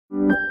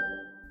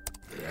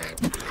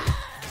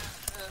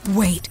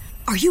Wait,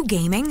 are you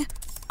gaming?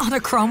 On a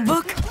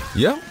Chromebook?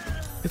 Yep.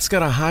 It's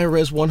got a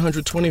high-res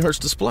 120Hz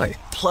display,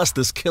 plus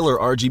this killer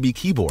RGB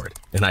keyboard.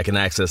 And I can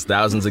access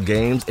thousands of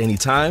games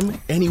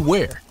anytime,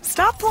 anywhere.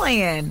 Stop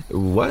playing.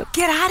 What?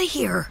 Get out of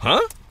here.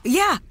 Huh?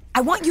 Yeah,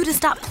 I want you to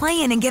stop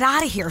playing and get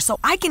out of here so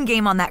I can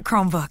game on that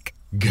Chromebook.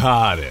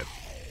 Got it.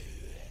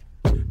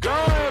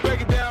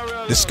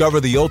 Discover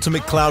the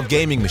ultimate cloud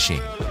gaming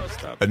machine,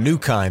 a new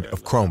kind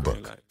of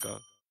Chromebook.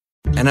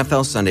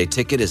 NFL Sunday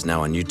Ticket is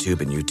now on YouTube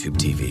and YouTube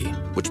TV,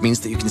 which means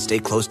that you can stay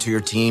close to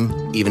your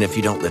team even if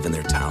you don't live in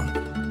their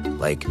town.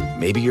 Like,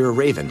 maybe you're a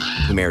Raven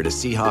who married a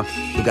Seahawk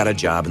who got a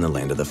job in the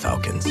land of the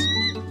Falcons.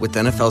 With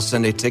NFL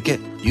Sunday Ticket,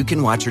 you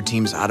can watch your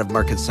team's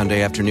out-of-market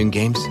Sunday afternoon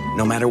games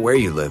no matter where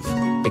you live,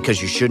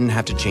 because you shouldn't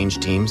have to change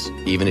teams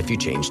even if you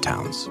change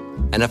towns.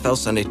 NFL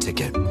Sunday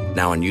Ticket,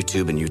 now on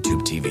YouTube and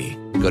YouTube TV.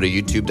 Go to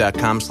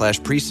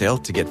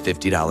youtube.com/presale to get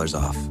 $50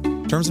 off.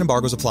 Terms and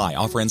embargoes apply.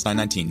 Offer ends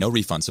 9/19. No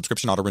refund.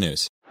 Subscription auto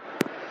renews.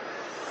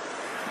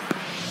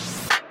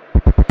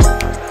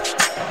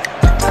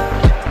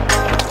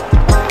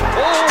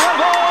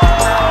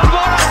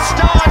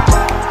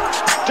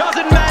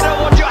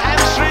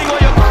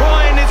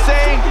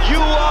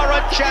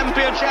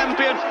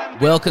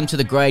 Welcome to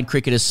the Grade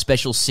Cricketers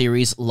special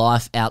series,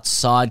 Life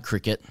Outside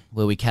Cricket,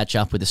 where we catch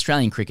up with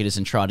Australian cricketers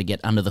and try to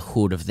get under the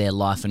hood of their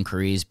life and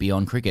careers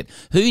beyond cricket.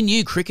 Who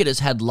knew cricketers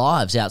had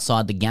lives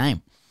outside the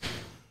game?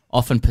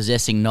 Often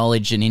possessing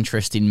knowledge and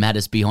interest in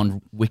matters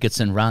beyond wickets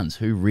and runs.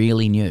 Who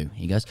really knew?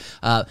 He goes.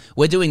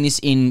 We're doing this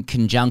in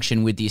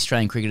conjunction with the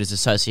Australian Cricketers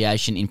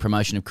Association in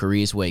promotion of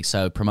Careers Week,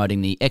 so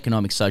promoting the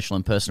economic, social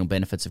and personal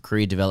benefits of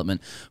career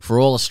development for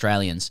all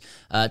Australians.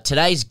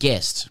 Today's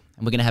guest,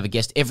 and we're going to have a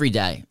guest every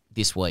day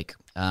this week.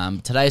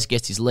 Today's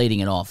guest is leading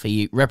it off.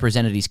 He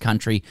represented his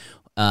country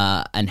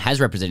and has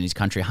represented his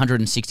country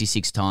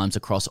 166 times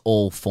across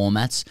all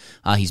formats.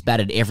 He's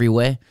batted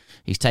everywhere.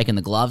 He's taken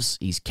the gloves.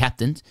 He's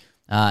captained.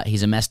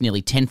 He's amassed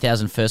nearly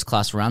 10,000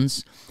 first-class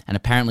runs and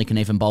apparently can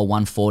even bowl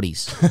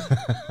 140s.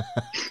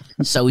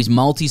 So he's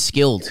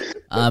multi-skilled,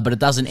 but it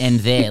doesn't end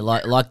there.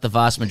 Like the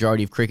vast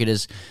majority of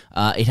cricketers,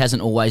 it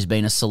hasn't always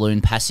been a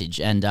saloon passage,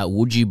 and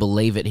would you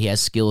believe it, he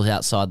has skills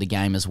outside the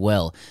game as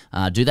well.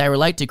 Do they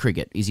relate to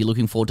cricket? Is he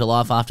looking forward to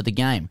life after the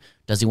game?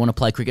 Does he want to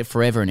play cricket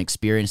forever and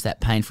experience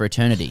that pain for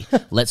eternity?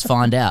 Let's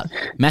find out.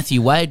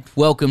 Matthew Wade,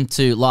 welcome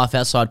to Life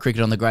Outside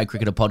Cricket on the Grade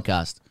Cricketer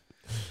podcast.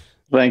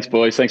 Thanks,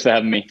 boys. Thanks for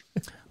having me.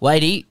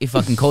 Wadey, if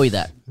I can call you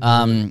that,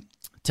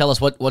 tell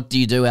us what do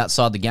you do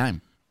outside the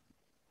game?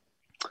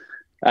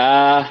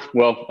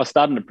 Well, I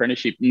started an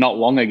apprenticeship not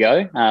long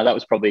ago. That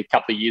was probably a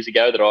couple of years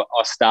ago that I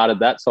started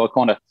that. So I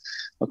kind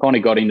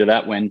of got into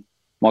that when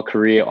my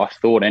career, I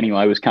thought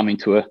anyway, was coming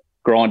to a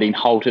grinding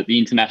halt at the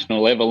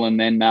international level, and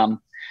then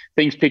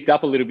things picked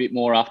up a little bit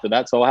more after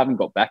that. So I haven't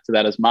got back to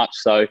that as much.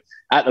 So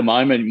at the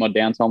moment, in my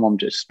downtime, I'm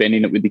just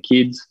spending it with the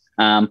kids.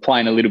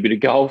 Playing a little bit of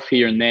golf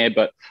here and there,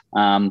 but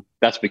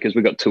that's because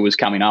we've got tours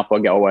coming up. I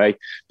go away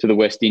to the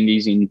West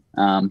Indies in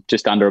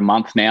just under a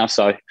month now.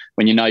 So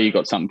when you know you've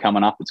got something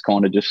coming up, it's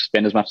kind of just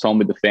spend as much time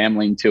with the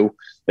family until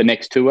the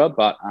next tour.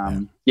 But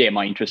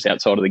my interest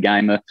outside of the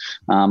game,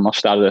 I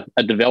started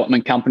a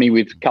development company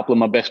with a couple of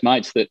my best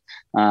mates that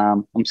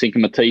I'm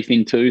sinking my teeth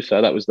into. So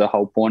that was the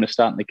whole point of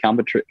starting the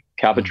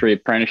carpentry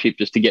apprenticeship,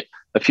 just to get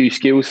a few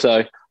skills.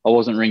 So I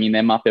wasn't ringing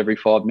them up every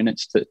 5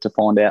 minutes to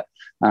find out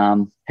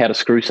how to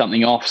screw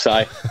something off.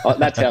 So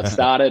that's how it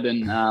started.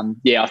 And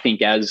I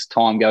think as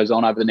time goes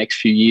on over the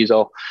next few years,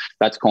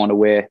 that's kind of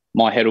where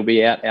my head will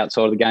be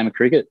outside of the game of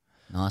cricket.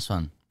 Nice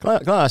one.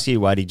 Can I ask you,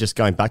 Wadey, just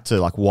going back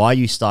to like why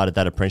you started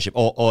that apprenticeship,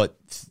 or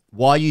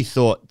why you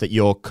thought that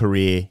your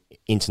career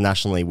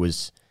internationally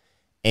was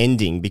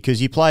ending?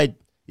 Because you played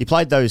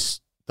those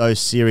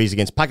series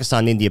against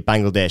Pakistan, India,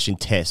 Bangladesh in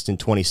Test in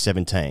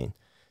 2017.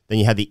 Then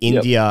you had the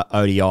India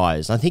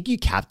ODIs. I think you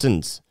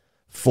captained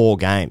 4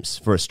 games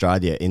for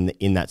Australia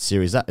in that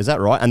series. Is that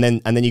right? And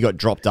then you got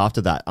dropped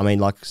after that. I mean,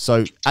 like,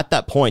 so at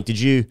that point, did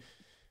you?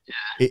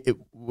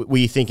 Were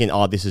you thinking,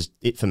 oh, this is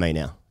it for me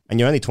now? And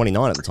you're only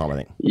 29 at the time, I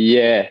think.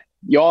 Yeah.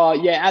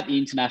 At the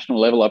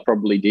international level, I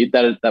probably did.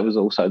 That was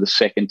also the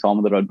second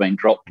time that I'd been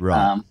dropped.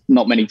 Right.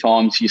 Not many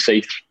times you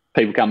see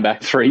people come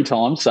back 3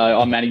 times, so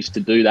I managed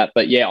to do that.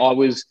 But yeah,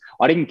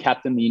 I didn't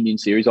captain the Indian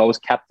series. I was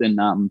captain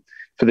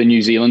for the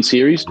New Zealand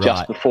series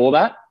just before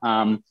that,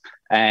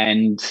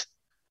 and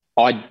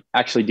I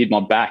actually did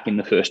my back in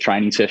the first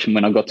training session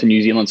when I got to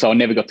New Zealand, so I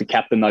never got to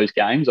captain those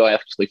games. I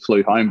actually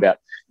flew home about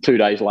 2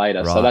 days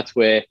later. Right. So that's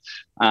where,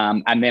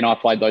 and then I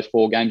played those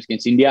 4 games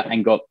against India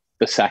and got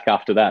the sack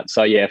after that.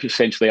 So yeah,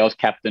 essentially I was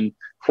captain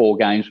 4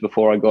 games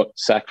before I got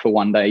sacked for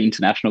one-day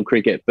international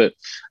cricket. But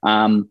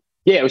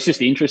it was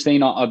just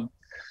interesting.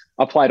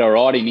 I played all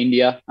right in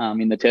India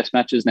in the test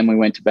matches. Then we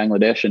went to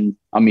Bangladesh and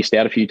I missed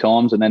out a few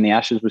times. And then the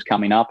Ashes was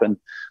coming up and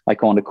they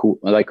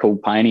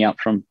called Paine up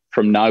from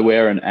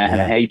nowhere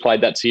and he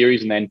played that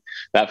series. And then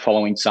that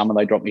following summer,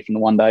 they dropped me from the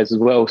one days as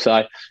well. So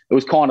it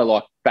was kind of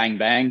like bang,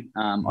 bang.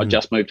 I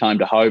just moved home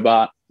to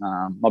Hobart.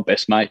 My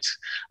best mate's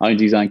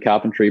owns his own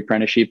carpentry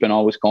apprenticeship, and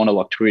I was kind of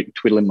like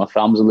twiddling my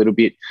thumbs a little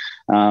bit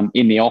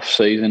in the off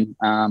season.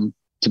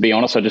 To be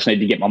honest, I just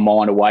needed to get my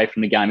mind away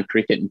from the game of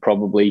cricket and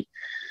probably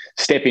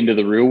step into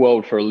the real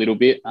world for a little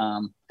bit.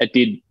 It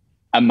did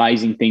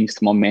amazing things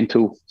to my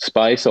mental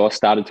space. So I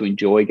started to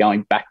enjoy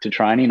going back to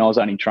training. I was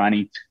only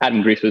training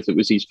Adam Griffith. It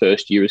was his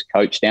first year as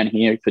coach down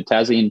here for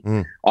Tassie.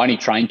 And I only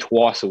trained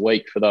twice a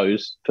week for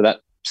that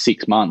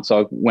 6 months.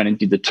 I went and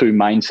did the 2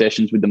 main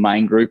sessions with the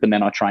main group, and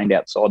then I trained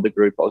outside the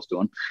group. I was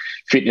doing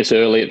fitness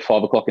early at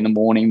 5 o'clock in the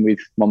morning with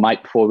my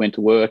mate before we went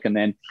to work, and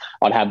then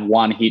I'd have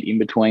 1 hit in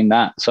between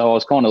that. So I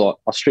was kind of like,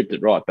 I stripped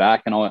it right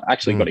back, and I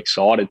actually got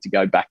excited to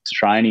go back to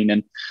training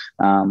and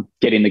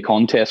get in the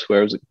contest,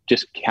 whereas it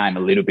just became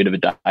a little bit of a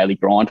daily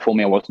grind for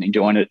me. I wasn't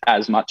enjoying it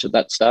as much at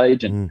that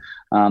stage. And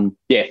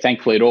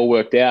thankfully it all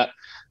worked out.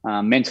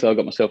 Mentally, I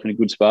got myself in a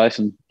good space,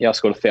 and I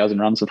scored 1,000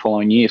 runs the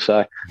following year.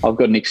 So I've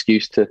got an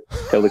excuse to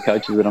tell the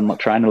coaches that I'm not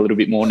training a little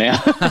bit more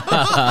now.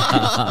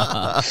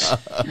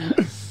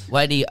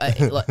 Wadey,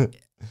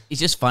 it's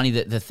just funny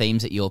that the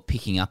themes that you're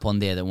picking up on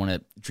there that I want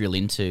to drill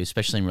into,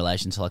 especially in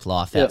relation to like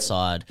life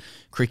outside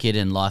cricket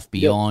and life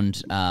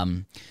beyond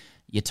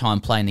your time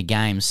playing the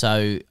game.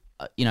 So,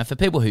 for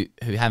people who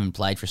haven't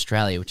played for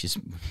Australia, which is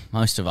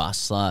most of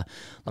us, okay.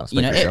 Well,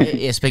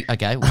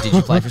 did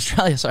you play for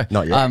Australia? Sorry,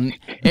 not yet.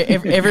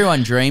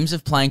 Everyone dreams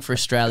of playing for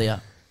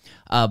Australia,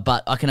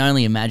 but I can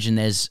only imagine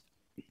there's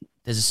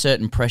a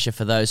certain pressure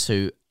for those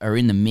who are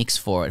in the mix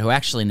for it, who are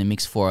actually in the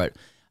mix for it,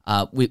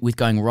 with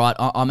going, right,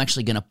 I'm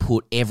actually going to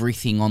put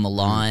everything on the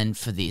line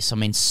for this. I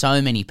mean,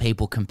 so many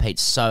people compete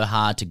so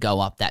hard to go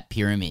up that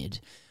pyramid.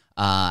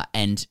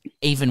 And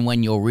even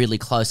when you're really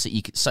close,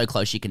 so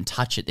close you can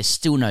touch it, there's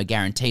still no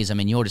guarantees. I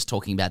mean, you're just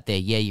talking about there,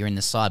 you're in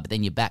the side, but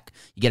then you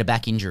get a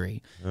back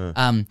injury.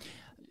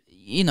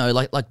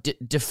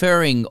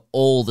 Deferring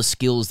all the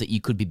skills that you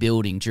could be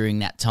building during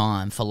that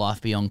time for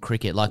life beyond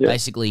cricket,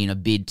 basically in a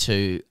bid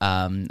to,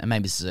 and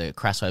maybe this is a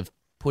crass way of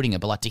putting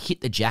it, but like to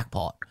hit the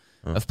jackpot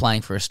of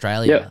playing for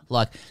Australia.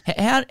 Like,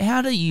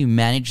 how do you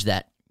manage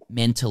that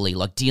mentally,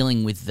 like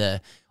dealing with the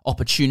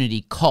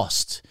opportunity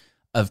cost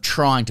of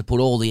trying to put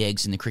all the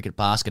eggs in the cricket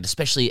basket,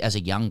 especially as a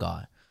young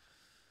guy?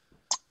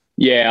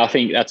 Yeah, I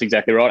think that's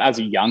exactly right. As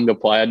a younger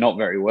player, not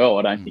very well.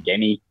 I don't think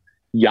any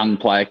young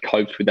player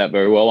copes with that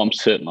very well. I'm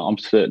certain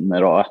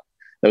that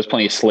there was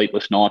plenty of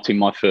sleepless nights in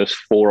my first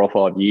 4 or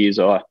 5 years.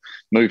 I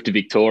moved to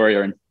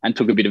Victoria and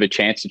took a bit of a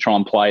chance to try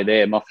and play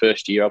there. My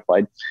first year I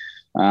played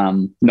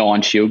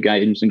 9 Shield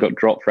games and got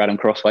dropped for Adam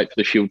Crossway for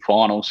the Shield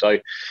final. So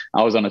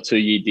I was on a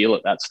 2-year deal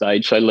at that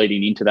stage. So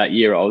leading into that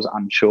year, I was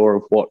unsure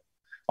of what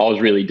I was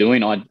really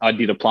doing. I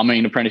did a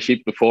plumbing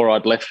apprenticeship before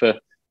I'd left for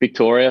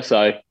Victoria,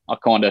 so I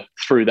kind of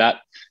threw that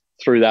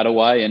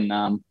away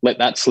and let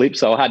that slip.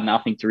 So I had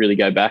nothing to really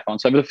go back on.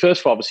 So for the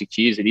first 5 or 6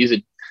 years, it is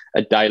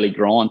a daily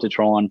grind to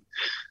try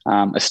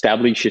and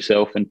establish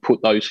yourself and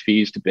put those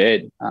fears to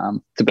bed.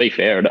 To be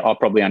fair, I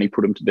probably only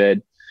put them to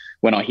bed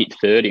when I hit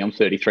 30. I'm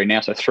 33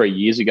 now, so 3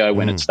 years ago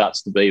when it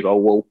starts to be,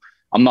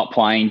 I'm not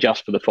playing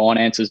just for the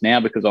finances now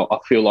because I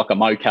feel like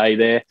I'm okay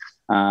there.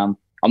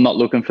 I'm not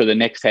looking for the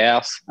next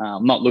house.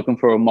 I'm not looking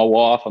for my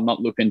wife. I'm not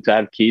looking to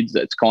have kids.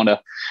 It's kind of,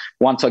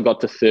 once I got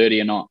to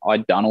 30 and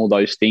I'd done all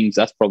those things,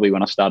 that's probably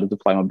when I started to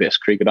play my best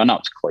cricket. I know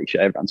it's cliche,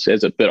 everyone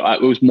says it, but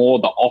it was more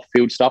the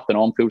off-field stuff than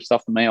on-field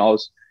stuff for me. I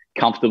was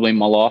comfortable in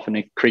my life, and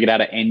if cricket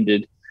had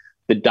ended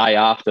the day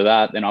after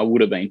that, then I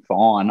would have been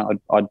fine.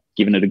 I'd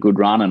given it a good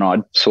run and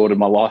I'd sorted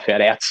my life out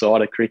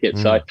outside of cricket.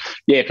 So,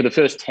 for the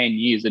first 10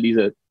 years, it is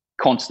a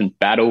constant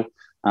battle.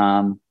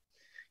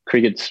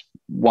 Cricket's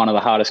one of the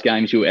hardest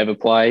games you'll ever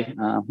play.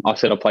 I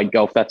said I played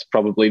golf. That's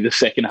probably the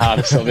second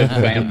hardest I've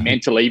ever found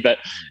mentally. But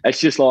it's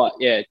just like,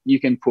 you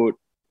can put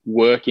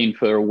work in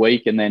for a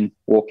week and then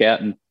walk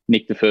out and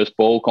nick the first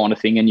ball kind of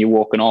thing, and you're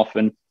walking off.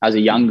 And as a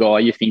young guy,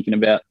 you're thinking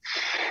about,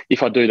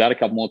 if I do that a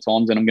couple more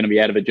times, then I'm going to be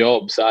out of a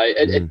job. So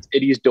it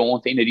is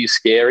daunting. It is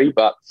scary.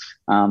 But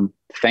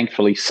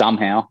thankfully,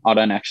 somehow, I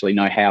don't actually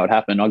know how it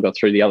happened. I got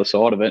through the other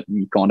side of it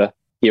and kind of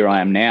here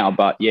I am now.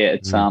 But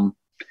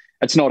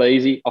it's not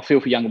easy. I feel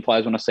for younger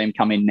players when I see them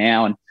come in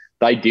now, and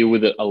they deal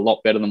with it a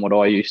lot better than what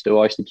I used to.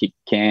 I used to kick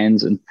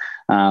cans and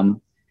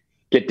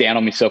get down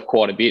on myself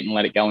quite a bit and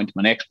let it go into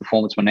my next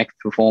performance,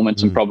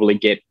 and probably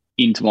get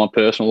into my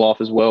personal life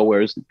as well.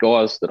 Whereas the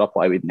guys that I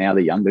play with now,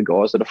 the younger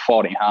guys that are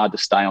fighting hard to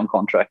stay on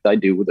contract, they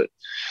deal with it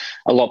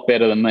a lot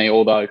better than me,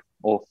 or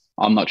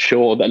I'm not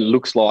sure that it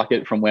looks like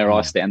it from where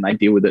I stand. They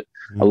deal with it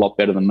a lot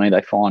better than me. I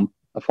find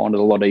it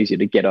a lot easier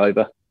to get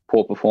over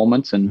poor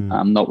performance and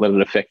not let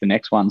it affect the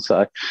next one.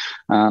 So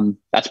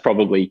that's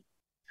probably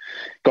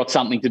got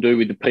something to do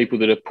with the people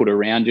that are put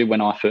around you.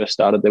 When I first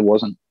started, there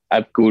wasn't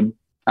a good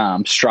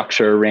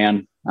structure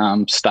around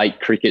state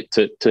cricket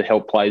to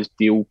help players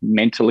deal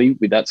mentally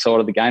with that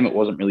side of the game. It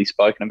wasn't really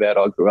spoken about.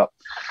 I grew up,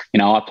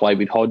 I played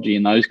with Hodgie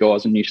and those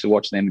guys and used to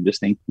watch them and just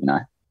think,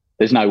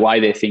 there's no way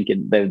they're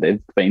thinking they've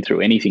been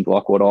through anything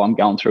like what I'm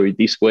going through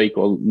this week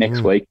or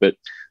next week. But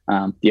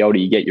the older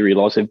you get, you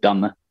realise they've done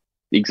the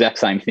exact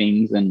same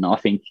things. And I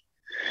think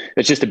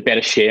it's just a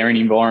better sharing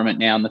environment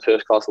now in the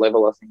first class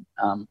level. I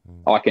think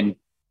I can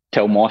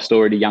tell my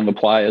story to younger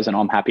players and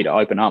I'm happy to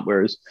open up,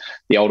 whereas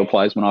the older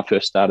players when I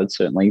first started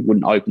certainly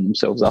wouldn't open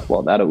themselves up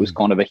like that. It was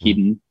kind of a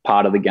hidden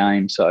part of the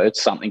game. So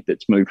it's something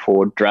that's moved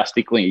forward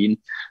drastically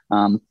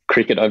in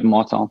cricket over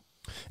my time.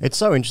 It's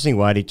so interesting,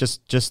 Wadey,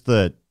 just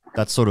that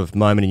sort of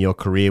moment in your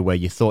career where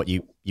you thought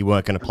you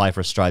weren't going to play for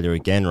Australia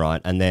again,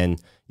 right? And then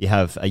you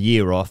have a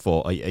year off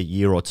or a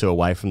year or two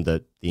away from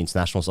the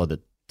internationals, or the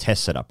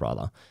test setup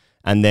rather.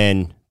 And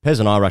then Pez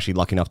and I were actually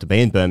lucky enough to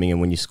be in Birmingham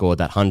when you scored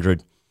that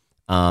 100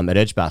 at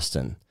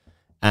Edgbaston.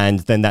 And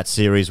then that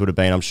series would have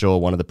been, I'm sure,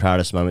 one of the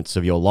proudest moments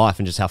of your life,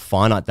 and just how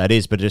finite that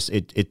is. But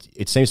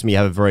it seems to me you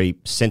have a very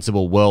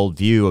sensible world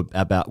view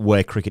about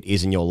where cricket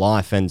is in your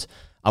life. And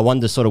I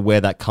wonder sort of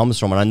where that comes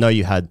from. And I know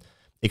you had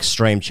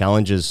extreme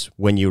challenges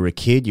when you were a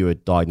kid. You were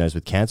diagnosed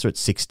with cancer at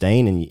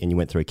 16 and you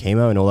went through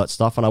chemo and all that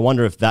stuff. And I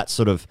wonder if that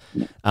sort of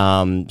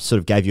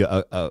gave you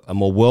a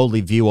more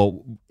worldly view,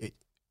 or,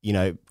 you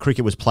know,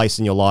 cricket was placed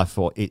in your life,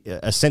 or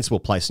a sensible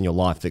place in your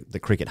life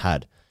that cricket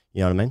had.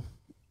 You know what I mean?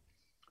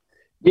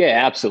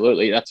 Yeah,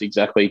 absolutely. That's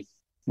exactly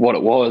what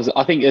it was.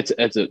 I think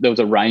there was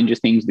a range of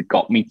things that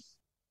got me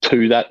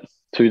to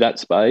that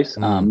space.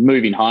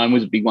 Moving home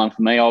was a big one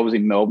for me. I was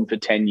in Melbourne for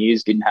 10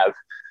 years, didn't have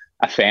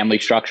a family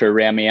structure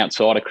around me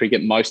outside of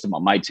cricket. Most of my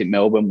mates in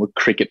Melbourne were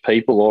cricket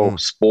people or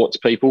sports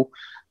people.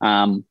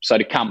 So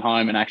to come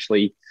home and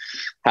actually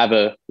have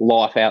a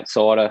life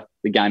outside of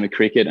the game of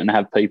cricket and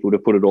have people to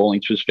put it all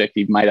into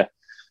perspective made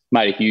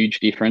a huge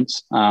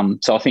difference.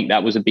 So I think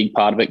that was a big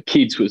part of it.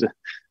 Kids was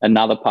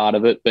another part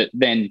of it. But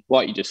then,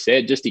 like you just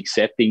said, just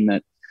accepting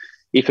that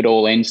if it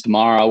all ends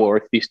tomorrow, or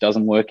if this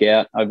doesn't work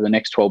out over the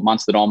next 12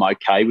 months, that I'm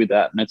okay with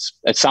that. And it's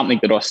something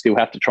that I still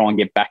have to try and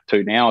get back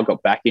to now. I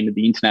got back into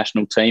the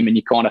international team,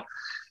 and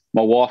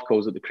my wife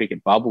calls it the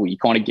cricket bubble. You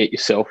kind of get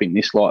yourself in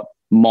this like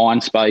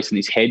mind space and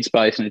this head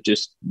space, and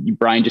your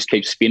brain just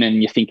keeps spinning,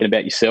 and you're thinking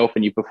about yourself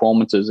and your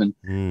performances, and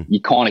you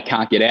kind of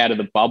can't get out of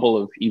the bubble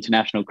of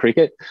international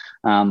cricket.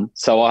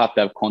 So I have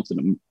to have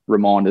constant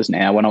reminders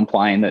now when I'm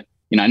playing that,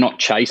 you know, not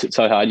chase it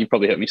so hard. You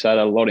probably heard me say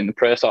that a lot in the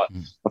press. I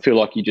feel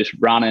like you just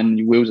run and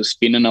your wheels are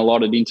spinning a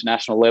lot at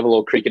international level,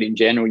 or cricket in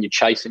general. You're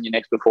chasing your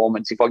next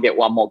performance. If I get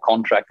one more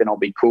contract, then I'll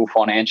be cool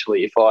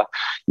financially. If I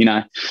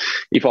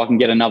can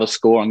get another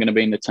score, I'm going to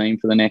be in the team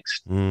for the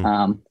next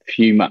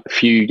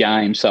few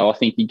games. So I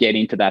think you get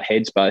into that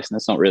headspace, and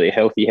it's not really a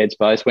healthy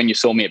headspace. When you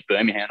saw me at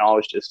Birmingham, I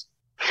was just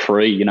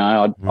free. You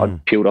know,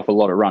 I'd peeled off a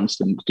lot of runs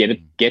to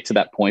get to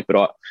that point.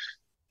 But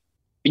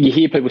you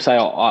hear people say,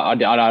 I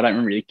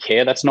don't really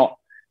care. That's not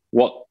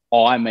what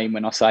I mean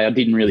when I say I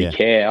didn't really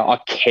care. I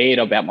cared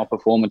about my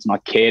performance and I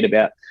cared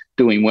about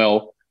doing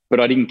well, but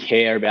I didn't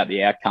care about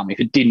the outcome. If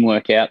it didn't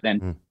work out,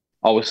 then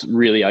I was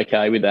really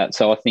okay with that.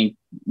 So I think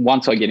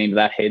once I get into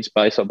that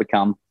headspace, I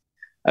become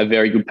a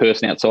very good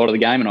person outside of the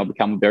game, and I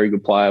become a very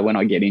good player when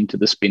I get into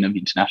the spin of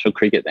international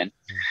cricket. Then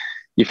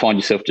you find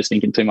yourself just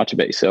thinking too much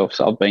about yourself.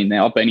 So I've been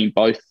there. I've been in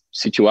both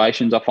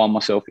situations. I find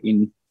myself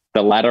in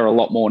the latter a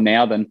lot more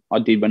now than I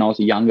did when I was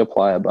a younger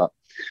player. But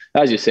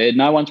as you said,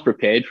 no one's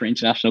prepared for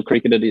international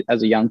cricket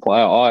as a young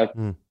player.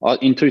 I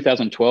in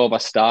 2012, I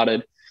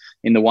started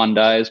in the one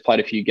days, played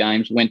a few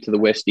games, went to the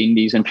West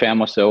Indies and found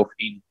myself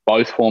in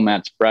both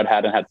formats. Brad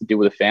had to deal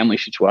with a family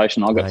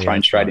situation. I got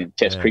thrown straight into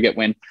Test cricket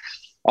when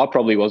I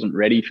probably wasn't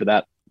ready for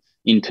that,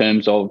 in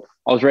terms of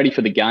I was ready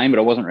for the game, but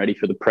I wasn't ready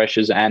for the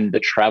pressures and the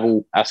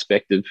travel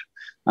aspect of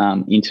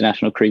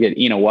international cricket.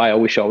 In a way, I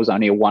wish I was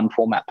only a one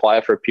format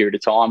player for a period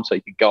of time, so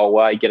you could go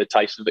away, get a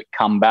taste of it,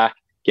 come back,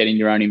 get in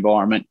your own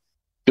environment,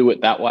 do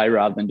it that way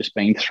rather than just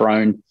being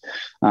thrown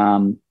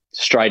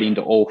straight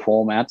into all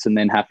formats and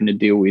then having to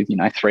deal with,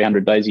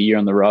 300 days a year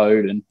on the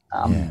road. And,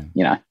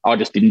 I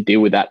just didn't deal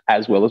with that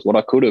as well as what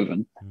I could have.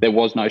 And there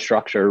was no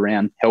structure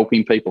around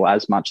helping people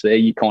as much there.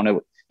 You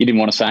didn't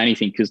want to say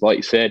anything because, like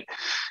you said,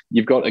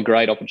 you've got a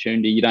great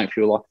opportunity. You don't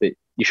feel like that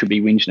you should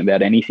be whinging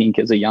about anything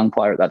as a young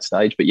player at that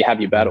stage, but you have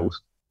your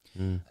battles.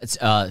 It's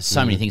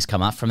so many things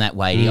come up from that,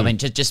 Wadey. I mean,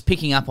 just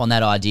picking up on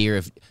that idea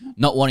of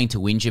not wanting to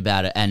whinge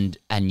about it, and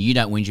you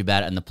don't whinge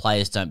about it, and the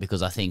players don't,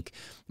 because I think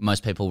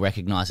most people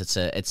recognise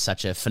it's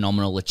such a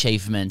phenomenal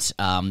achievement,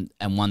 and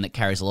one that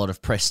carries a lot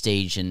of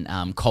prestige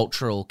and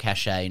cultural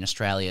cachet in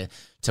Australia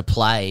to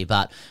play.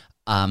 But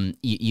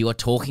you are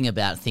talking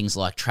about things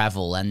like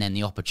travel, and then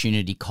the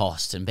opportunity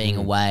cost, and being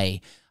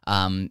away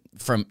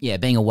from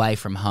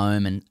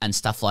home and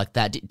stuff like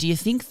that. Do you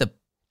think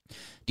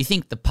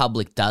the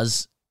public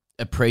does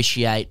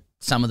appreciate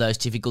some of those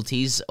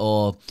difficulties,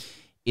 or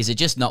is it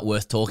just not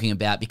worth talking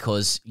about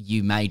because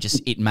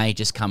it may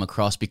just come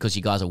across because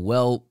you guys are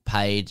well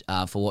paid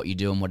for what you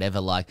do and whatever,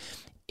 like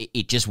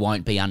it just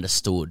won't be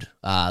understood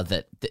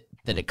that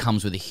it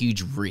comes with a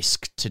huge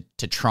risk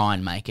to try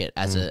and make it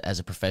as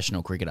a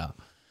professional cricketer?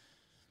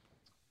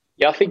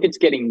 Yeah, I think it's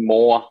getting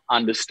more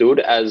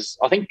understood, as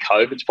I think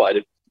COVID's played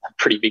a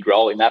pretty big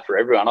role in that for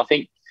everyone. I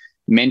think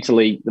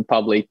mentally the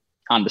public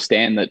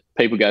understand that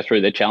people go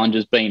through their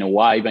challenges being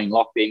away, being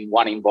locked in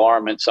one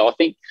environment. So I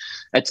think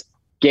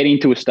getting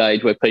to a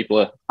stage where people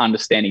are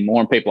understanding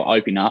more and people are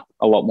opening up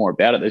a lot more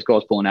about it. There's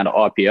guys pulling out of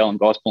IPL and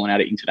guys pulling out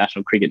of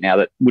international cricket now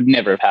that would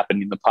never have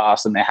happened in the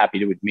past, and they're happy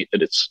to admit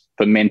that it's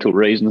for mental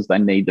reasons. They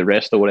need the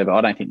rest or whatever.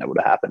 I don't think that would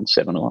have happened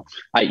 7 or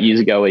 8 years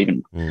ago,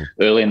 even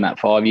earlier than that,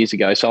 5 years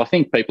ago. So I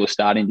think people are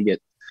starting to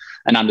get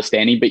an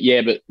understanding. But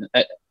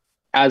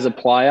as a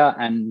player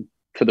and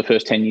for the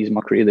first 10 years of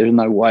my career, there's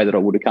no way that I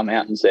would have come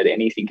out and said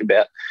anything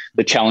about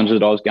the challenges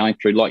that I was going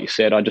through. Like you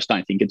said, I just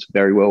don't think it's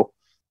very well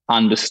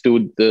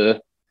understood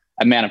the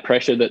amount of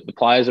pressure that the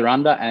players are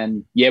under.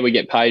 And we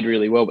get paid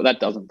really well, but that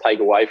doesn't take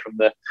away from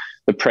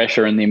the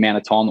pressure and the amount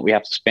of time that we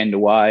have to spend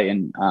away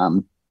and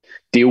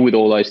deal with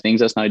all those things.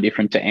 That's no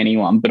different to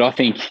anyone. But I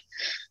think,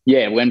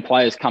 when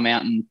players come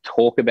out and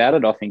talk about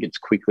it, I think it's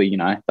quickly,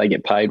 they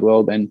get paid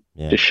well, then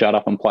just shut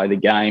up and play the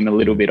game a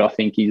little bit, I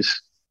think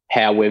is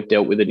how we've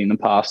dealt with it in the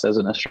past as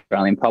an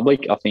Australian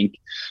public. I think,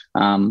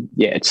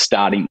 it's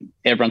starting,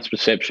 everyone's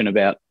perception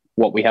about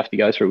what we have to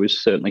go through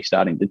is certainly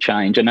starting to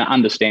change, and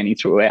understanding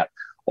throughout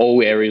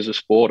all areas of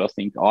sport. I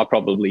think I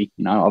probably,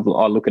 I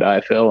look at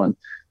AFL and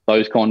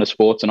those kind of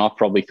sports, and I've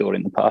probably thought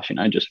in the past,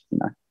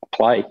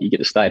 play. You get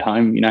to stay at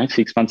home,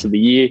 6 months of the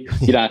year.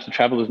 You don't have to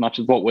travel as much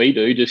as what we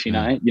do. Just,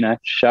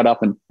 shut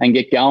up and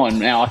get going.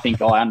 Now I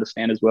think I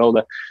understand as well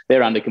that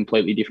they're under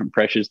completely different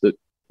pressures that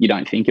you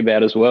don't think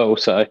about as well.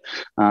 So,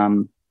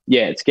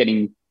 it's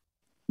getting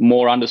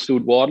more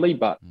understood widely,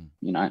 but,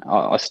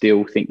 I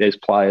still think there's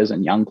players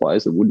and young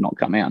players that would not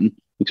come out and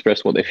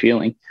express what they're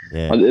feeling.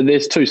 Yeah.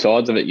 There's two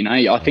sides of it,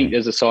 I think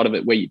there's a side of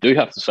it where you do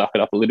have to suck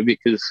it up a little bit,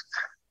 because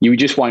you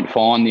just won't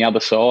find the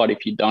other side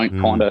if you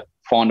don't kind of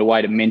find a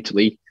way to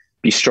mentally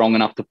be strong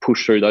enough to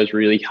push through those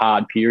really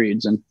hard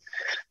periods. And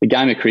the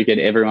game of cricket,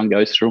 everyone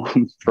goes through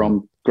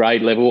from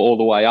grade level all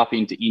the way up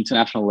into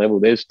international level.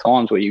 There's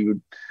times where you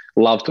would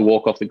love to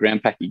walk off the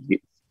ground, pack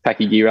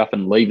your gear up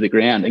and leave the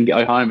ground and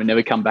go home and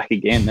never come back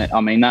again.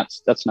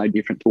 That's no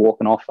different to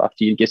walking off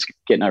after you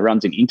get no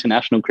runs in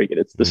international cricket.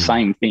 It's the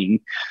same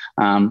thing.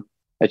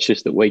 It's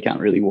just that we can't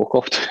really walk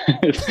off.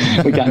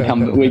 We can't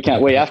come.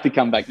 We have to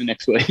come back the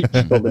next week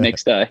or the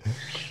next day.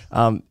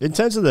 In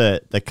terms of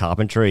the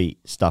carpentry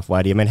stuff,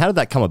 Wadey, how did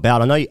that come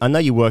about? I know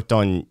you worked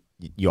on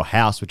your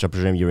house, which I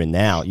presume you're in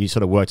now. You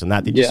sort of worked on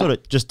that. Did you sort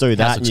of just do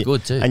that? House looks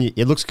good too. And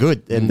it looks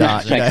good. And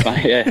thanks,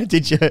 mate,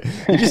 did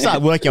you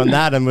start working on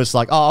that and was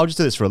like, I'll just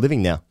do this for a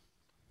living now?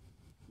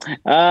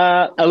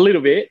 A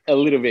little bit.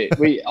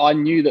 I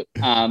knew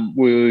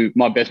that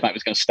my best mate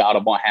was going to start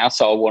on my house,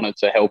 so I wanted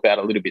to help out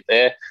a little bit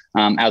there.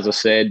 As I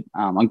said,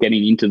 I'm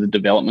getting into the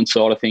development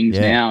side of things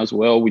now as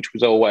well, which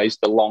was always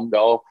the long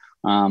goal.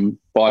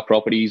 Buy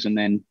properties and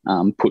then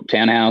put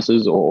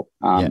townhouses or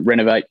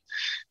renovate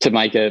to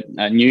make a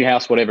new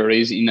house, whatever it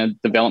is in a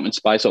development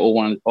space. I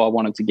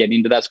wanted to get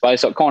into that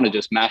space. So it kind of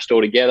just mashed all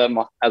together.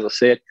 As I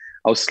said,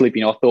 I was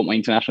slipping. I thought my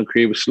international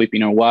career was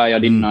slipping away. I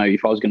didn't know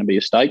if I was going to be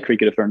a state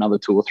cricketer for another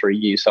 2 or 3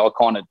 years. So it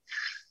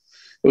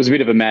was a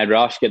bit of a mad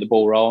rush, get the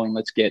ball rolling.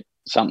 Let's get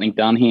something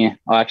done here.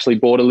 I actually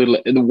bought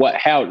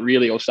how it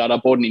really all started. I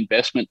bought an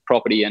investment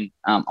property and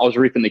I was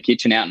ripping the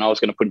kitchen out and I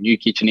was going to put a new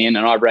kitchen in,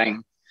 and I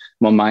rang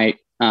my mate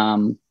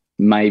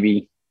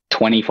maybe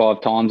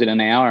 25 times in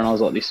an hour, and I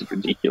was like, this is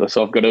ridiculous.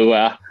 I've got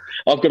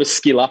to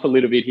skill up a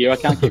little bit here. I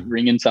can't keep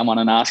ringing someone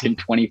and asking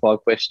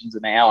 25 questions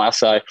an hour.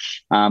 So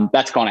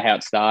that's kind of how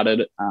it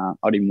started.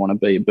 I didn't want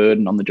to be a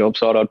burden on the job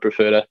site. I'd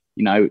prefer to,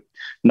 know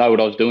what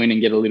I was doing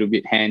and get a little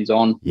bit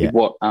hands-on with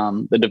what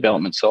the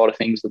development side of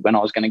things when I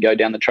was going to go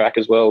down the track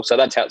as well. So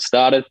that's how it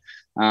started.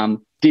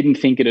 Didn't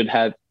think it would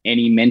have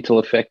any mental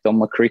effect on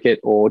my cricket,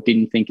 or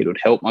didn't think it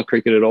would help my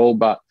cricket at all.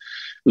 But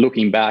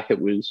looking back,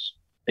 it was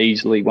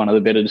easily one of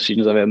the better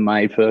decisions I've ever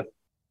made for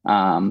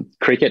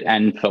cricket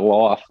and for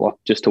life. Like,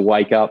 just to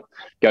wake up,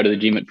 go to the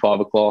gym at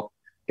 5 o'clock,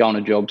 go on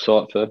a job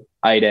site for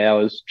 8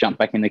 hours, jump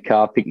back in the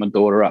car, pick my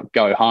daughter up,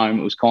 go home.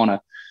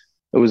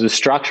 It was a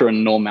structure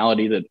and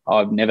normality that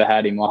I've never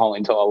had in my whole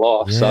entire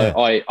life. Yeah.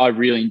 So I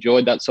really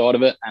enjoyed that side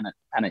of it, and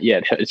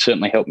it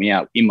certainly helped me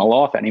out in my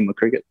life and in my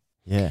cricket.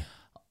 Yeah.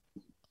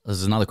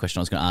 There's another question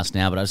I was going to ask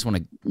now, but I just want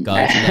to go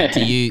to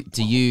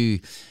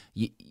that.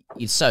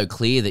 It's so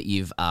clear that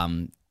you've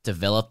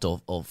developed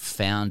or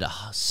found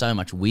so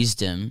much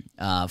wisdom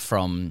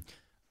from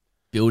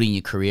building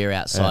your career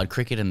outside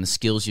cricket and the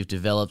skills you've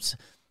developed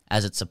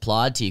as it's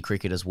applied to your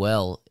cricket as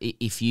well.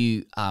 If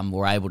you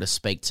were able to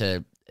speak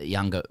to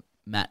younger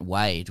Matt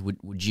Wade,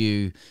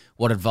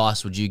 what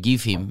advice would you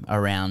give him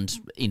around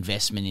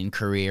investment in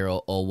career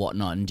or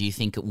whatnot? And do you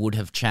think it would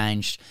have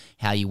changed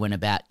how you went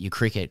about your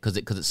cricket? Because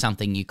it's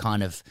something you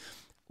kind of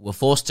were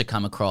forced to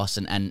come across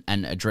and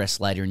address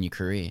later in your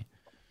career.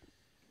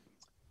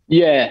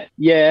 Yeah.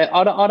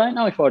 I don't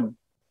know if I'd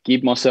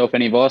give myself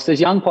any advice.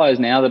 There's young players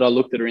now that I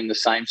look that are in the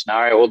same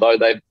scenario, although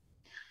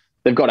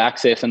they've got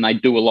access and they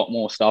do a lot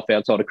more stuff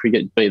outside of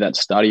cricket, be that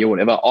study or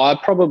whatever. I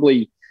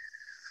probably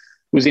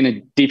was in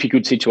a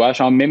difficult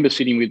situation. I remember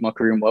sitting with my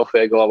career and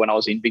welfare guy when I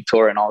was in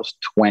Victoria and I was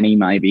 20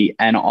 maybe,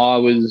 and I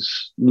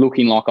was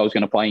looking like I was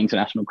going to play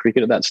international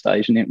cricket at that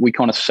stage. And then we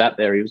kind of sat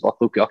there. He was like,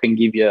 look, I can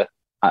give you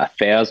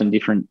 1,000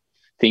 different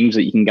things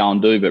that you can go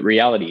and do. But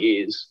reality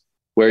is,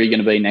 where are you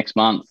going to be next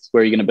month?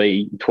 Where are you going to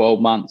be in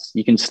 12 months?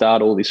 You can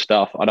start all this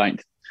stuff.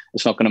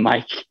 It's not going to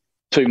make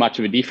too much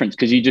of a difference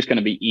because you're just going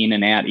to be in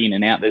and out, in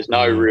and out. There's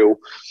no real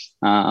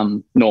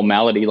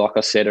normality, like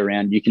I said,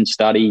 around you can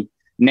study.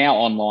 Now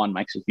online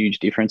makes a huge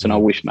difference, and I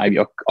wish maybe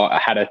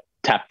I had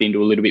tapped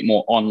into a little bit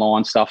more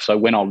online stuff. So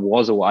when I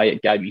was away,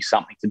 it gave me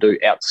something to do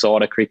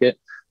outside of cricket,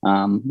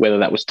 whether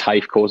that was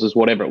TAFE courses,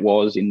 whatever it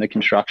was in the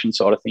construction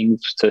side of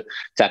things to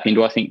tap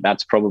into. I think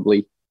that's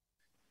probably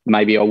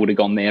maybe I would have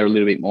gone there a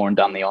little bit more and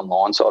done the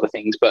online side of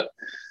things. But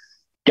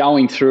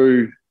going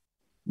through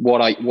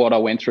what I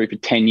went through for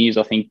 10 years,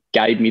 I think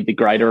gave me the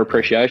greater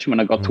appreciation when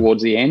I got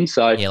towards the end.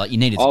 So yeah, like you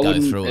needed to go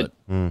through it.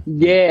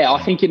 Yeah,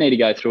 I think you need to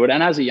go through it.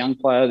 And as a young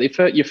player,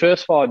 your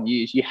first 5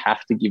 years, you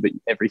have to give it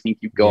everything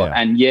you've got.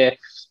 Yeah. And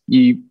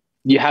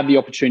you have the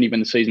opportunity when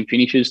the season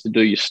finishes to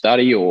do your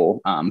study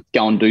or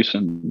go and do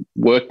some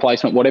work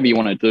placement, whatever you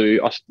want to do.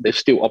 There's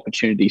still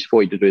opportunities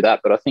for you to do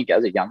that. But I think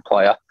as a young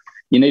player,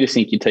 you need to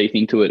sink your teeth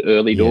into it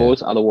early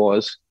doors.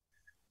 Otherwise,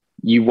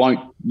 you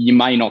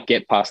may not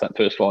get past that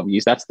first 5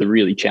 years. That's the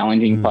really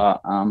challenging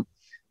part.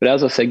 But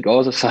as I said,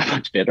 guys are so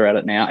much better at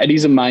it now. It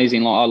is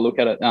amazing. Like I look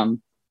at it,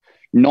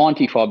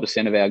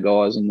 95% of our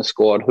guys in the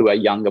squad who are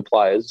younger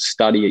players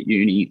study at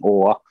uni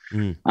or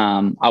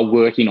are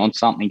working on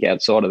something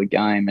outside of the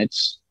game.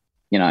 It's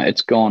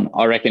gone.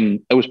 I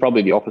reckon it was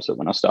probably the opposite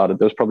when I started.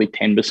 There was probably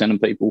 10%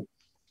 of people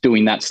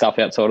doing that stuff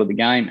outside of the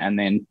game, and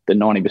then the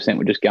 90%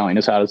 were just going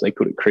as hard as they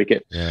could at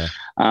cricket. Yeah.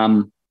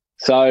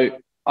 So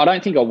I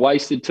don't think I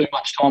wasted too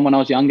much time when I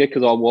was younger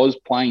because I was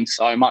playing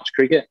so much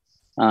cricket.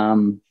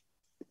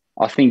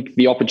 I think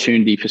the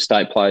opportunity for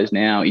state players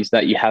now is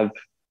that you have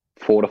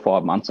 4 to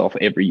 5 months off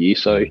every year,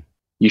 so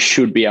you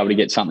should be able to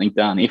get something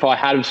done. If I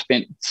had have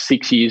spent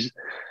 6 years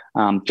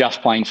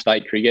just playing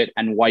state cricket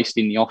and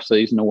wasting the off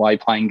season away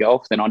playing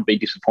golf, then I'd be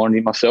disappointed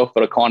in myself.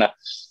 But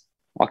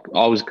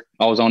I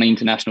was on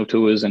international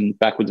tours and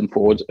backwards and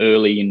forwards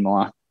early in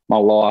my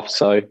life,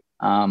 so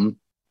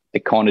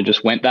it kind of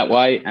just went that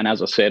way. And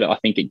as I said, I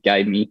think it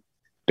gave me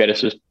better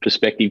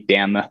perspective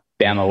down the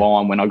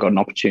line when I got an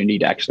opportunity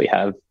to actually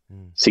have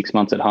 6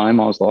 months at home.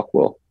 I was like,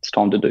 well, it's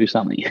time to do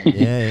something.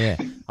 Yeah.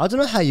 I don't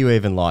know how you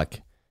even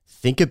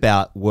think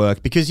about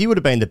work, because you would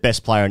have been the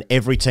best player in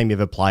every team you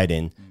ever played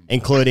in,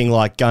 including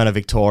going to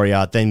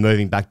Victoria, then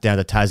moving back down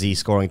to Tassie,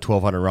 scoring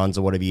 1,200 runs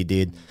or whatever you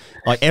did.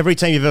 Every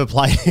team you've ever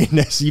played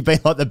in, you've been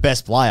the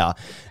best player.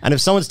 And if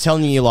someone's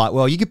telling you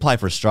well, you could play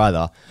for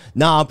Australia,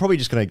 I'm probably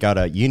just going to go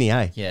to uni,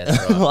 eh? Yeah,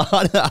 that's right.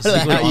 I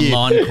don't know how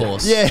online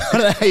course. Yeah, I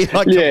don't know how you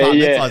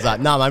compartmentalize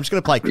that. No, I'm just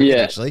going to play cricket,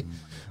 actually.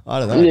 I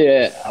don't know.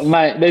 Yeah,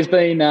 mate, there's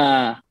been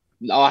I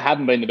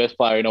haven't been the best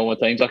player in all my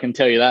teams, I can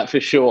tell you that for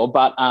sure.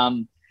 But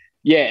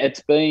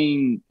it's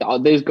been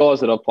there's guys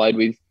that I've played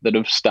with that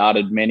have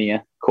started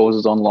many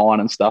courses online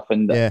and stuff,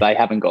 and they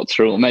haven't got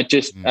through them.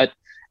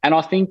 And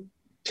I think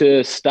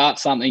to start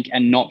something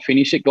and not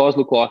finish it, guys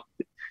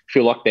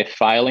feel like they're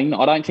failing.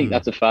 I don't think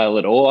that's a fail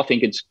at all. I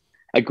think it's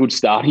a good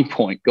starting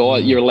point.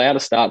 Guys, you're allowed to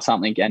start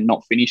something and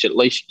not finish it. At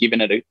least you're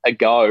giving it a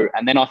go.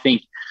 And then I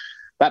think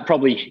that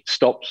probably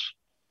stops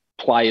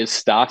players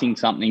starting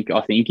something,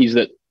 I think, is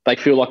that they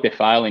feel like they're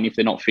failing if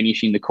they're not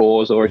finishing the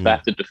course or if they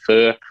have to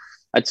defer.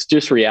 It's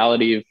just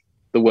reality of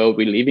the world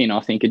we live in. I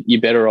think you're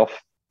better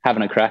off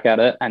having a crack at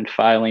it and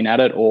failing at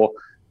it or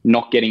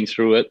not getting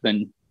through it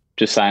than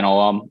just saying,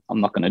 I'm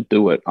not going to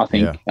do it. I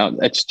think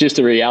it's just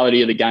the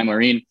reality of the game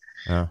we're in.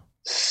 Yeah.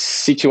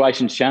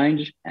 Situations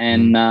change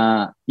and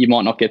you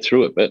might not get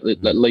through it, but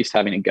at least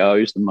having a go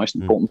is the most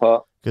important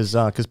part.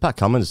 Because Pat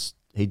Cummins,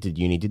 he did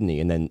uni, didn't he?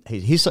 And then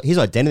his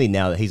identity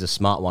now that he's a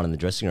smart one in the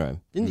dressing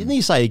room. Didn't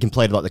he say he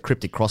completed the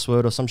cryptic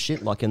crossword or some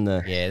shit in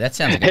the? Yeah, that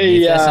sounds like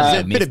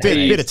a bit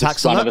of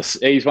tax on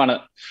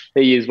that.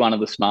 He is one of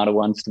the smarter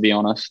ones, to be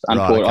honest.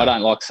 Unfortunately, I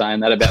don't like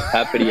saying that about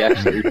Pat, but he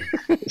actually.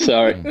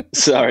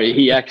 sorry.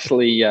 He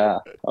actually. I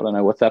don't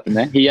know what's happened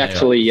there. He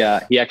actually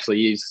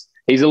is.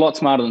 He's a lot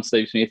smarter than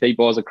Steve Smith. He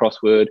buys a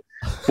crossword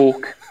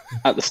book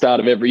at the start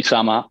of every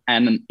summer,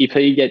 and if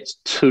he gets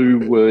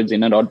 2 words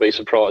in it, I'd be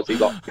surprised. He's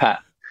like,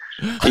 Pat.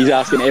 He's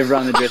asking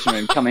everyone in the dressing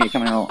room, come here.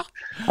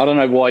 I don't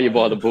know why you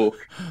buy the book.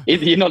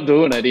 You're not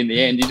doing it in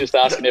the end. You're just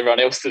asking everyone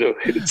else to do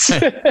it.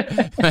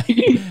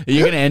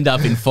 You're going to end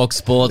up in Fox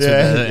Sports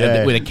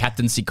with a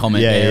captaincy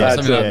comment there or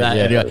something like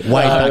that. Yeah.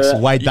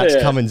 Anyway, Wade Backs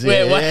Cummins. Is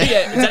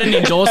that an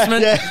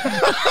endorsement?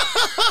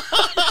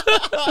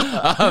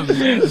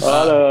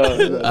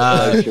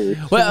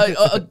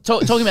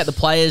 Talking about the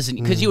players,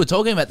 because you were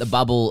talking about the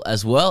bubble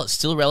as well, it's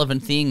still a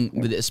relevant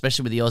thing,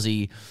 especially with the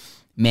Aussie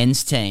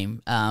men's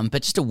team,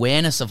 but just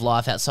awareness of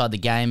life outside the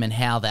game and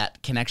how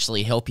that can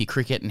actually help your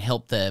cricket and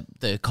help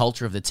the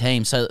culture of the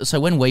team. So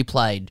when we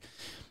played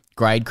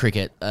grade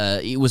cricket,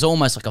 it was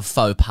almost like a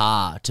faux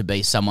pas to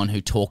be someone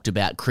who talked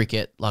about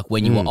cricket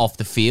when you were off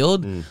the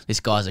field. This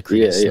guy's a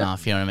cricket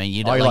snuff, you know what I mean?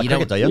 You like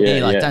cricket, do you?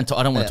 I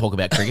don't want to talk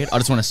about cricket. I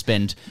just want to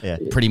spend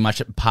pretty much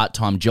a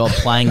part-time job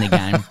playing the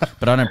game,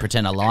 but I don't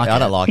pretend I like it. I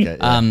don't like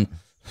it.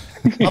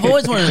 I've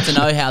always wanted to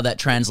know how that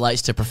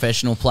translates to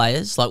professional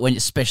players, like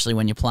especially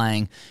when you're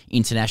playing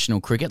international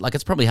cricket. Like,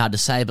 it's probably hard to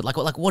say, but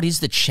like what is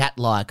the chat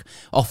like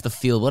off the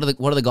field? What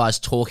are the guys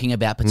talking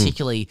about,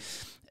 particularly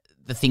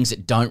the things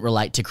that don't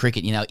relate to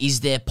cricket? You know,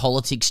 is there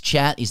politics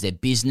chat? Is there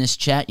business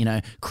chat? You know,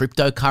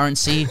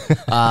 cryptocurrency,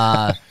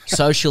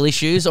 social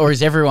issues, or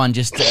is everyone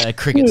just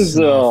cricket who plays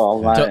video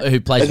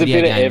games? It's a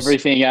bit of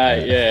everything.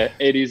 Yeah,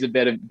 it is a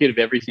bit of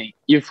everything.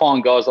 You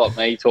find guys like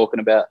me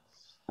talking about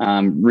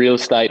real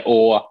estate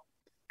or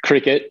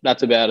cricket.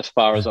 That's about as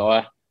far as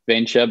I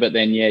venture. But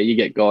then, you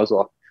get guys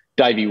like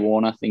Davey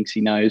Warner thinks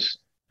he knows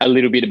a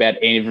little bit about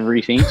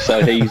everything.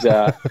 So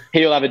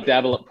he'll have a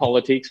dabble at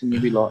politics, and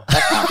you'll be like,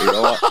 that can't be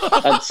right.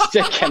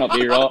 That cannot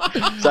be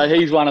right. So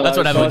he's one of those. That's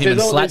what happened with him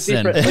and Slats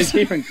then. There's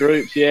different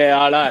groups. Yeah,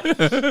 I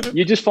know.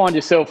 You just find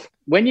yourself,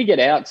 when you get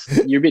out,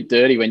 you're a bit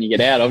dirty when you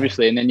get out,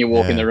 obviously, and then you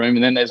walk in the room,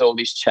 and then there's all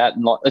this chat,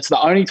 and like it's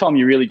the only time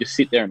you really just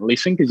sit there and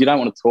listen, because you don't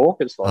want to talk.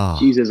 It's like,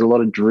 geez, there's a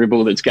lot of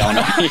dribble that's going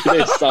on here.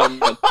 There's so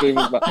much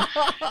dribble.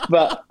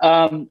 But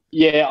at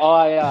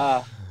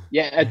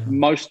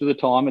most of the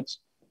time, it's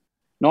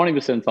 90%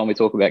 of the time we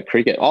talk about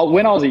cricket.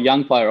 When I was a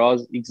young player, I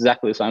was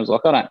exactly the same. I was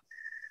like, I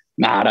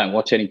don't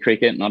watch any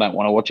cricket, and I don't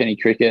want to watch any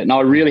cricket. And I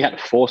really had to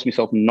force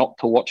myself not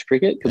to watch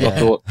cricket, because I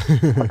thought,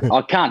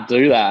 I can't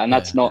do that, and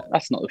that's not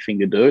the thing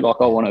to do. Like,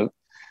 I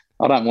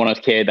don't want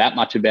to care that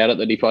much about it,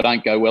 that if I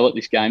don't go well at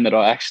this game, that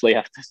I actually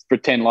have to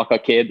pretend like I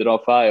cared that I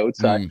failed.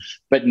 So,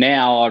 but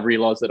now I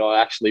realise that I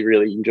actually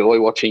really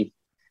enjoy watching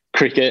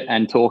cricket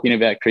and talking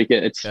about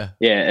cricket.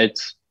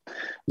 It's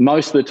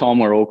most of the time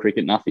we're all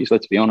cricket nuffies,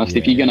 let's be honest.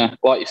 If you're going to,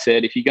 like you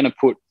said, if you're going to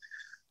put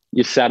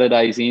your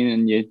Saturdays in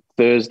and your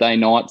Thursday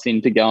nights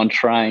in to go and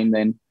train,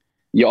 then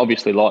you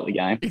obviously like the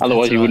game.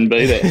 Otherwise, you wouldn't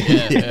be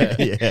there.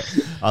 Yeah.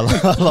 I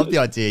love the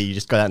idea you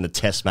just got out in the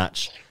test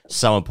match.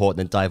 So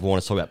important that Dave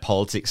Warner's talking about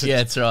politics. Yeah,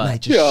 that's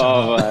right. Mate,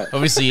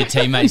 obviously, your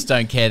teammates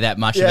don't care that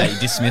much about your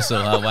dismissal.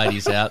 Oh, wait,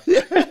 he's out.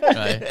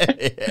 Right.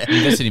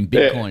 Invested in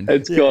Bitcoin.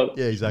 It's got,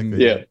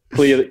 exactly. Yeah,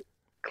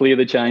 clear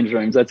the change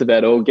rooms. That's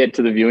about all. Get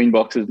to the viewing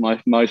boxes,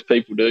 most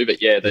people do. But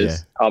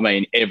there's, I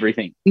mean,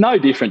 everything. No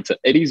different.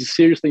 It is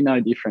seriously no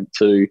different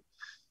to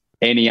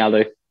any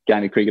other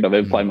game of cricket I've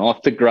ever played in my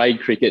life. The grade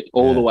cricket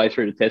all the way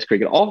through to test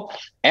cricket.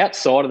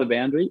 Outside of the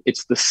boundary,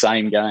 it's the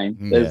same game.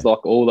 There's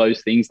like all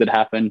those things that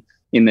happen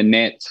in the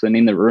nets and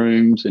in the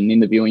rooms and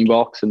in the viewing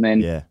box. And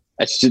then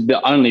it's just the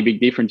only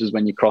big difference is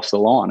when you cross the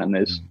line and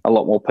there's a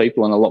lot more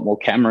people and a lot more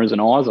cameras and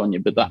eyes on you.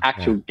 But the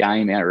actual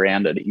game out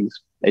around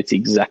it's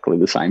exactly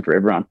the same for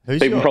everyone.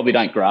 People probably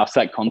don't grasp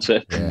that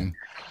concept. Yeah.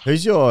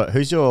 Who's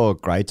your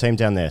grade team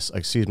down there?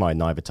 Excuse my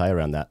naivete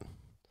around that.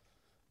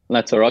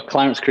 That's all right.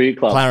 Clarence Cricket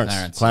Club.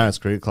 Clarence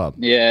Cricket Club.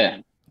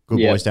 Yeah. Good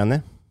boys down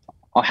there?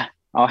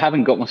 I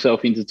haven't got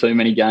myself into too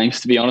many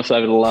games, to be honest,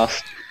 over the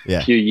last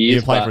few years.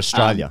 You're playing for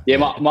Australia.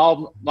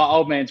 My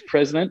old man's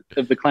president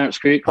of the Clarence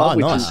Cricket Club. Oh,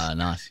 nice.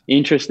 Which is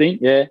interesting.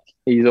 Yeah.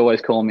 He's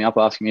always calling me up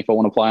asking me if I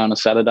want to play on a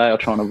Saturday. I'll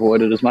try and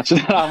avoid it as much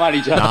as I'm only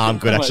joking. No, I'm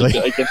good, actually.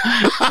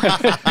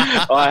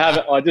 I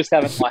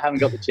haven't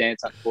got the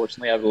chance,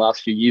 unfortunately, over the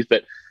last few years,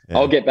 but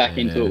I'll get back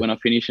into it when I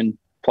finish and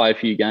play a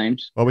few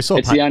games. Well, we saw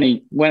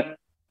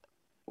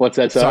What's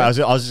that? Sorry, I was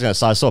just going to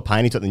say, I saw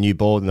Payne, he took the new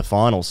ball in the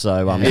final,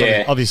 so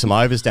obviously some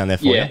overs down there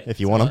for you, if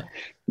you want them.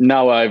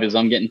 No overs.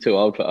 I'm getting too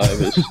old for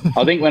overs.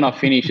 I think when I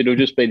finish, it'll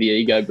just be the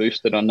ego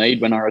boost that I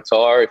need when I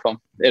retire.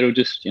 It'll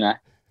just,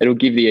 it'll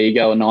give the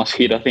ego a nice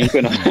hit, I think.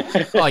 When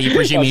you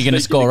presume you're going to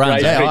score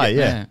runs?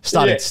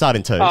 Start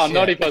in twos. Oh,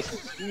 not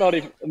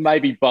if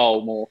maybe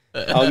bowl more.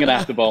 I'm going to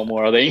have to bowl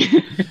more, I think.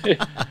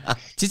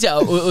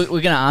 We're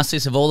going to ask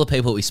this of all the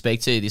people we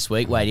speak to this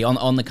week, Wadey,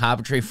 on the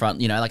carpentry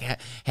front.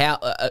 How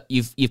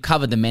you've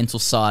covered the mental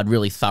side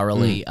really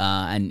thoroughly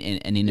and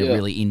in a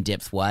really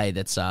in-depth way.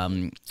 That's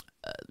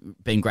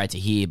been great to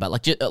hear. But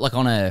like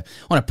on a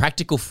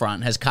practical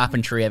front, has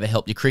carpentry ever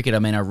helped your cricket? I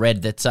mean, I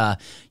read that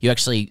you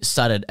actually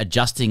started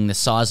adjusting the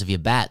size of your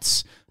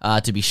bats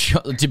to be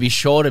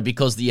shorter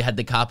because you had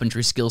the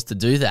carpentry skills to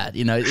do that.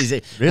 Is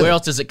it really? Where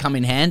else does it come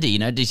in handy?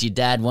 Does your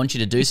dad want you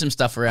to do some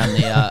stuff around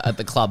the at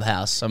the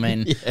clubhouse? I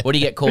mean, what do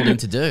you get called in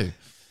to do?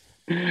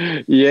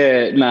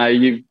 Yeah, no,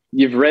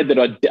 you've read that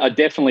I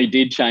definitely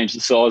did change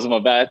the size of my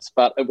bats,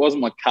 but it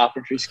wasn't my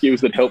carpentry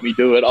skills that helped me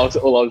do it.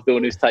 All I was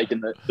doing is taking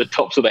the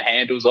tops of the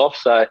handles off,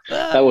 so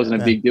that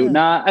wasn't a big deal.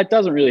 Nah, it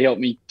doesn't really help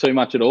me too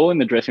much at all in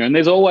the dressing room.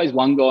 There's always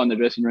one guy in the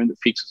dressing room that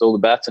fixes all the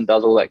bats and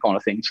does all that kind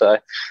of thing, so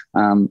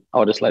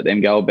I'll just let them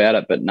go about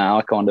it. But no,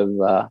 I kind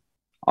of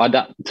I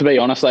don't, to be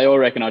honest, they all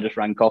reckon I just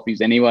ran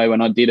coffees anyway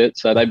when I did it,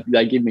 so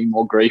they give me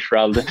more grief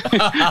rather than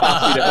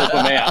ask me to help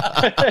them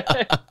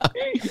out.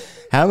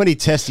 How many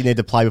tests do you need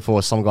to play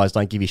before some guys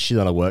don't give you shit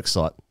on a work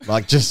site?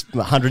 Like just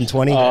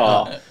 120?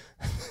 I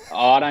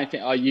don't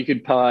think you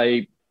could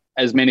play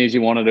as many as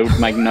you wanted. It would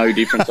make no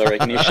difference, I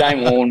reckon. If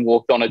Shane Warne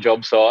walked on a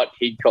job site,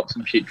 he'd cop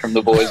some shit from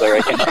the boys, I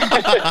reckon.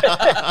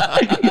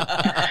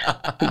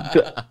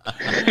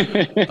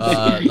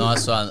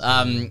 Nice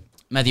one.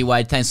 Matthew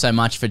Wade, thanks so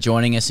much for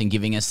joining us and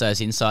giving us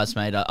those insights,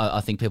 mate. I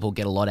think people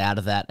get a lot out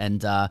of that.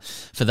 And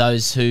for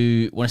those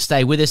who want to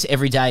stay with us,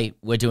 every day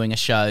we're doing a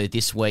show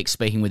this week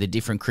speaking with a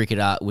different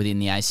cricketer within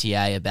the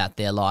ACA about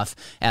their life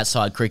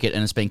outside cricket,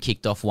 and it's been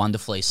kicked off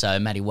wonderfully. So,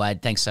 Matty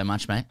Wade, thanks so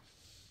much, mate.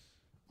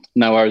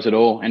 No worries at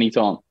all.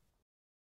 Anytime.